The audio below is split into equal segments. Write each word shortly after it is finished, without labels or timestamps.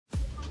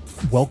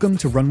Welcome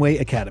to Runway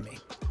Academy.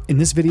 In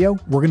this video,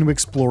 we're going to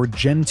explore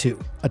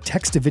Gen-2, a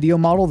text-to-video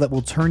model that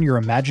will turn your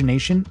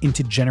imagination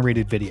into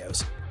generated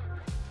videos.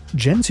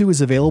 Gen-2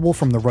 is available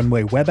from the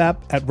Runway web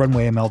app at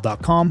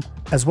runwayml.com,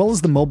 as well as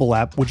the mobile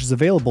app, which is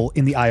available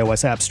in the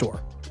iOS App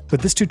Store.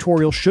 But this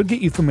tutorial should get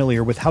you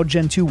familiar with how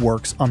Gen-2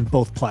 works on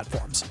both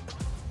platforms.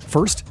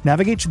 First,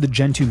 navigate to the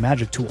Gen-2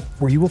 Magic tool,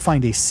 where you will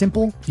find a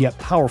simple yet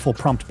powerful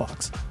prompt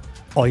box.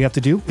 All you have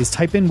to do is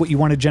type in what you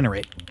want to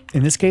generate.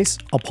 In this case,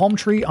 a palm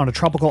tree on a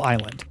tropical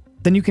island.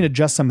 Then you can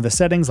adjust some of the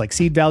settings like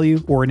seed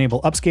value or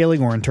enable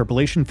upscaling or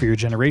interpolation for your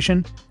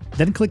generation,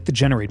 then click the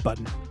Generate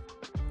button.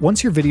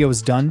 Once your video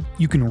is done,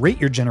 you can rate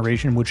your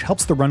generation, which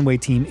helps the Runway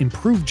team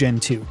improve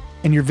Gen-2,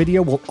 and your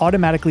video will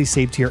automatically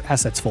save to your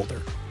assets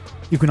folder.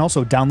 You can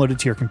also download it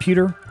to your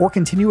computer or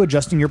continue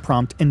adjusting your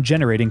prompt and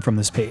generating from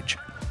this page.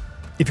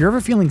 If you're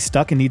ever feeling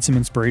stuck and need some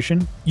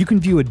inspiration, you can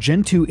view a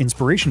Gen-2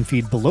 inspiration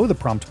feed below the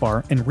prompt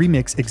bar and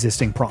remix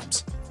existing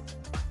prompts.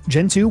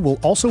 Gen-2 will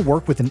also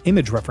work with an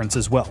image reference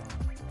as well.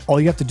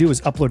 All you have to do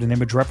is upload an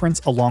image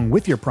reference along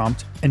with your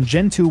prompt, and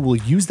Gen-2 will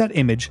use that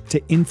image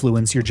to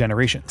influence your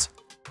generations.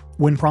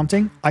 When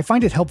prompting, I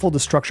find it helpful to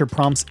structure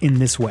prompts in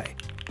this way.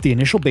 The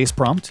initial base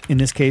prompt, in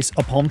this case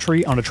a palm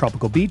tree on a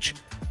tropical beach,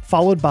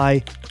 followed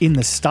by in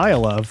the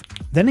style of,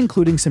 then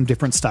including some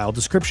different style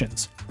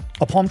descriptions.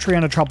 A palm tree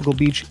on a tropical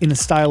beach in the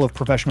style of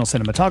professional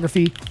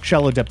cinematography,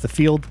 shallow depth of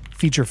field,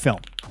 feature film.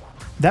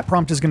 That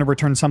prompt is going to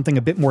return something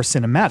a bit more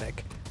cinematic,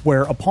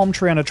 where a palm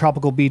tree on a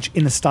tropical beach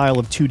in the style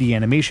of 2D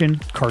animation,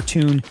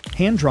 cartoon,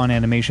 hand-drawn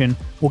animation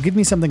will give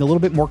me something a little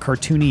bit more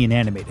cartoony and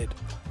animated.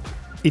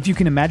 If you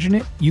can imagine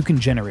it, you can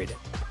generate it.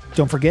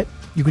 Don't forget,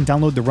 you can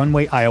download the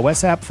Runway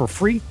iOS app for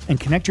free and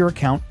connect your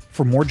account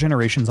for more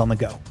generations on the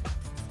go.